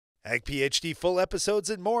Ag PhD full episodes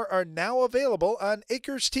and more are now available on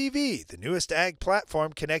Acres TV, the newest ag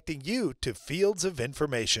platform connecting you to fields of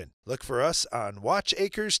information. Look for us on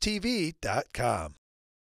watchacrestv.com.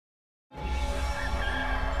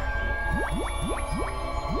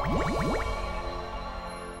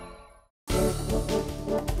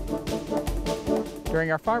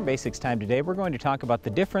 During our Farm Basics time today, we're going to talk about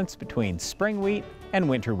the difference between spring wheat and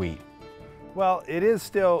winter wheat. Well, it is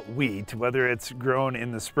still wheat, whether it's grown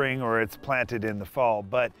in the spring or it's planted in the fall,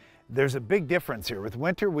 but there's a big difference here. With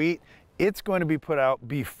winter wheat, it's going to be put out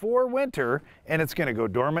before winter, and it's going to go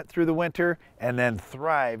dormant through the winter and then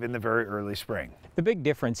thrive in the very early spring. The big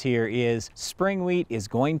difference here is spring wheat is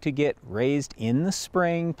going to get raised in the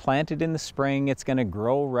spring, planted in the spring, it's going to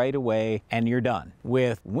grow right away, and you're done.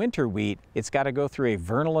 With winter wheat, it's got to go through a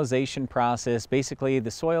vernalization process. Basically,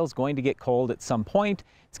 the soil's going to get cold at some point.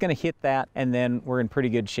 It's going to hit that, and then we're in pretty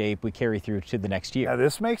good shape. We carry through to the next year. Now,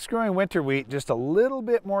 this makes growing winter wheat just a little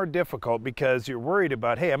bit more difficult because you're worried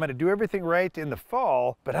about, hey, I'm going to do everything right in the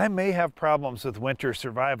fall, but I may have problems with winter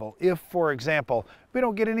survival if, for example, we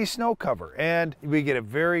don't get any snow cover and we get a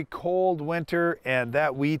very cold winter and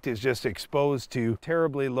that wheat is just exposed to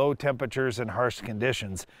terribly low temperatures and harsh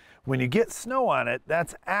conditions. When you get snow on it,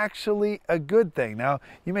 that's actually a good thing. Now,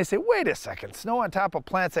 you may say, wait a second, snow on top of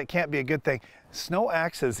plants, that can't be a good thing. Snow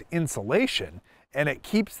acts as insulation and it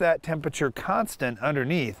keeps that temperature constant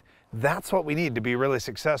underneath. That's what we need to be really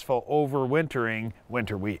successful overwintering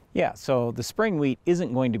winter wheat. Yeah, so the spring wheat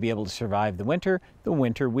isn't going to be able to survive the winter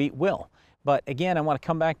wheat will. But again, I want to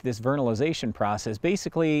come back to this vernalization process.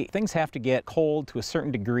 Basically, things have to get cold to a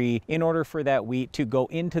certain degree in order for that wheat to go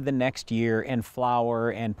into the next year and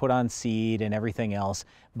flower and put on seed and everything else.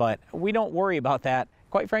 But we don't worry about that,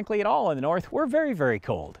 quite frankly, at all in the north. We're very, very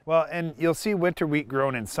cold. Well, and you'll see winter wheat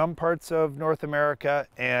grown in some parts of North America,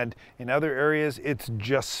 and in other areas, it's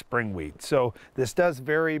just spring wheat. So this does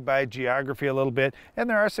vary by geography a little bit, and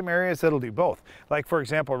there are some areas that'll do both. Like, for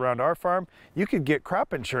example, around our farm, you could get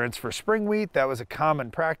crop insurance for spring wheat. That was a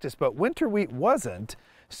common practice, but winter wheat wasn't.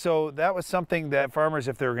 So that was something that farmers,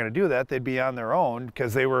 if they were going to do that, they'd be on their own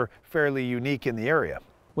because they were fairly unique in the area.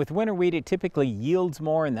 With winter wheat, it typically yields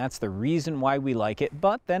more, and that's the reason why we like it.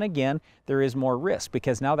 But then again, there is more risk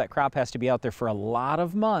because now that crop has to be out there for a lot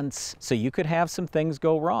of months, so you could have some things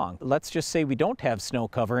go wrong. Let's just say we don't have snow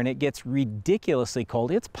cover and it gets ridiculously cold.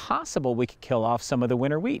 It's possible we could kill off some of the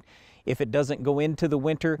winter wheat. If it doesn't go into the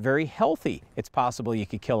winter very healthy, it's possible you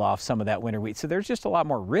could kill off some of that winter wheat. So there's just a lot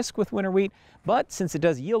more risk with winter wheat, but since it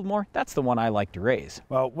does yield more, that's the one I like to raise.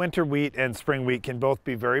 Well, winter wheat and spring wheat can both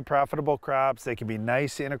be very profitable crops. They can be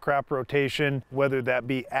nice in a crop rotation, whether that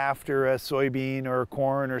be after a soybean or a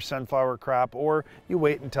corn or sunflower crop, or you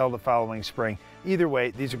wait until the following spring. Either way,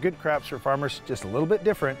 these are good crops for farmers, just a little bit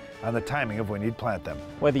different on the timing of when you'd plant them.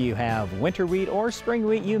 Whether you have winter wheat or spring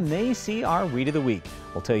wheat, you may see our Wheat of the Week.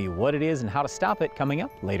 We'll tell you what it is and how to stop it coming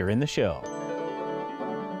up later in the show.